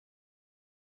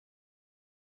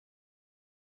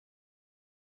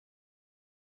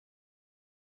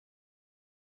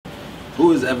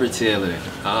Who is Everette Taylor?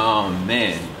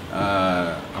 Man,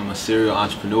 I'm a serial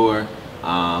entrepreneur,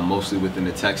 mostly within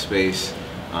the tech space.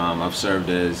 I've served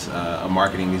as a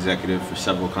marketing executive for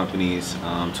several companies,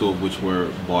 two of which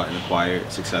were bought and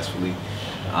acquired successfully.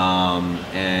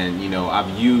 And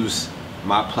I've used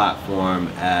my platform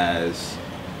as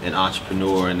an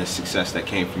entrepreneur and the success that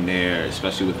came from there,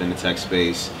 especially within the tech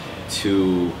space,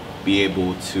 to be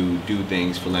able to do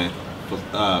things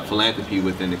philanthropy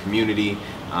within the community.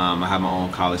 I have my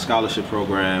own college scholarship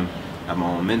program, I have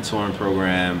my own mentoring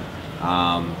program,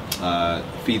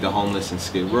 Feed the Homeless in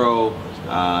Skid Row,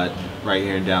 right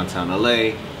here in downtown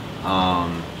LA.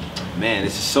 Man,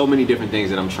 it's just so many different things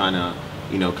that I'm trying to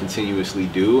continuously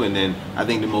do. And then I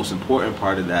think the most important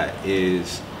part of that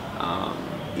is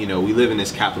we live in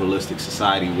this capitalistic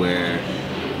society where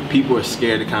people are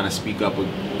scared to kind of speak up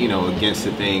against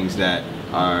the things that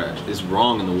is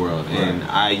wrong in the world. Right. And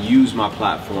I use my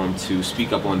platform to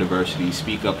speak up on diversity,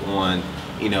 speak up on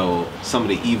some of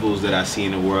the evils that I see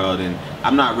in the world. And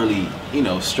I'm not really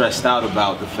stressed out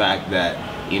about the fact that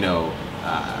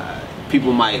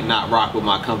people might not rock with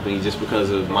my company just because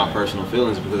of my personal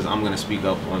feelings, because I'm going to speak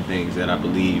up on things that I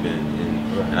believe in,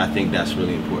 and I think that's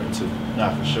really important too.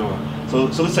 Nah, for sure. So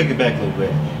let's take it back a little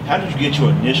bit. How did you get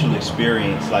your initial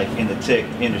experience like in the tech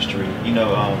industry?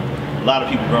 A lot of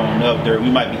people growing up there, we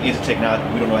might be into technology,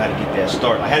 but we don't know how to get that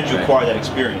started. Like, how did you acquire that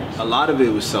experience? A lot of it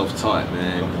was self-taught,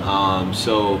 man.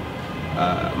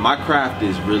 My craft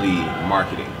is really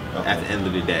marketing at the end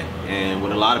of the day. And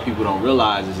what a lot of people don't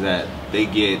realize is that they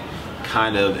get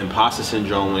kind of imposter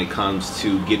syndrome when it comes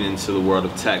to getting into the world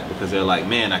of tech, because they're like,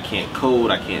 man, I can't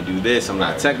code, I can't do this, I'm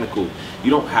not technical. You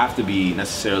don't have to be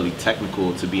necessarily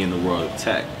technical to be in the world of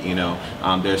tech.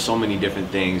 There's so many different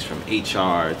things, from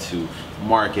HR to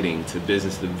marketing to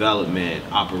business development,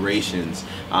 operations,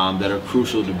 that are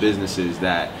crucial to businesses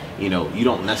that you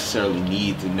don't necessarily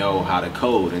need to know how to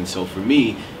code. And so for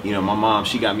me, my mom,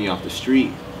 she got me off the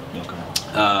street. Okay.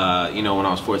 When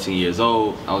I was 14 years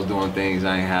old, I was doing things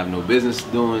I didn't have no business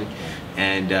doing,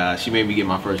 and she made me get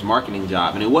my first marketing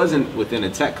job. And it wasn't within a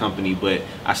tech company, but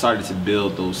I started to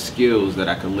build those skills that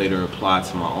I could later apply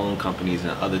to my own companies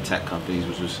and other tech companies,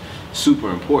 which was super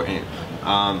important.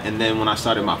 And then when I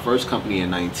started my first company at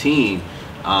 19,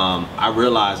 I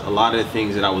realized a lot of the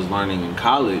things that I was learning in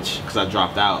college, because I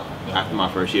dropped out after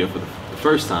my first year for the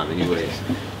first time anyways.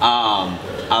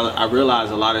 I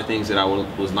realized a lot of things that I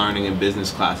was learning in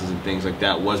business classes and things like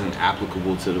that wasn't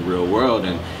applicable to the real world,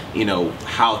 and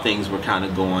how things were kind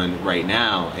of going right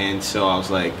now. And so I was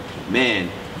like, man,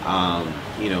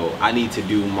 I need to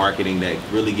do marketing that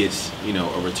really gets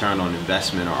a return on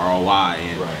investment, or ROI,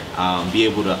 and be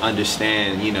able to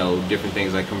understand different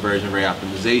things like conversion rate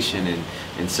optimization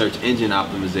and search engine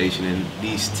optimization, and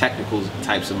these technical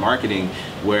types of marketing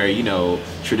where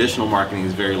traditional marketing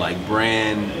is very like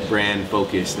brand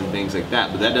focused and things like that,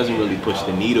 but that doesn't really push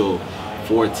the needle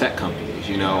for tech companies,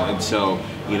 and so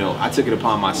I took it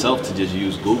upon myself to just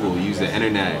use Google, use the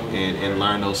internet, and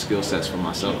learn those skill sets for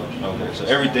myself. Okay, so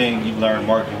everything you've learned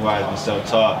marketing wise and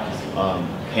self-taught,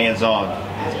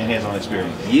 hands-on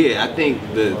experience. Yeah, I think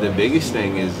the biggest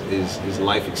thing is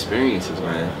life experiences,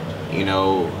 man.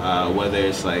 Whether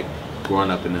it's like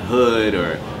growing up in the hood,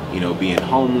 or being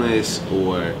homeless,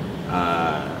 or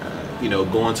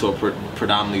going to a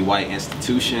predominantly white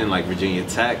institution like Virginia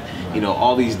Tech,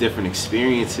 all these different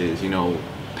experiences,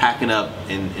 packing up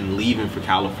and leaving for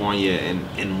California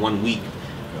in 1 week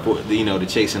for to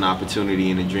chase an opportunity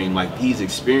and a dream. Like, these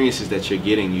experiences that you're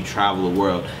getting, you travel the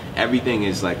world, everything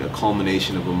is like a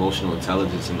culmination of emotional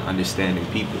intelligence and understanding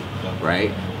people, right?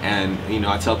 And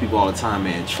I tell people all the time,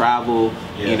 man, travel,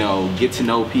 get to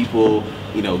know people,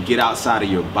 get outside of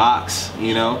your box,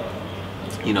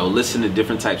 listen to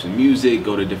different types of music,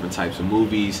 go to different types of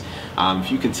movies. If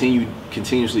you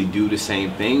continuously do the same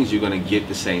things, you're going to get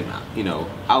the same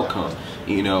outcome,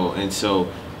 and so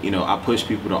I push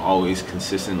people to always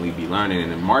consistently be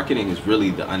learning, and marketing is really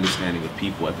the understanding of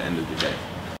people at the end of the day.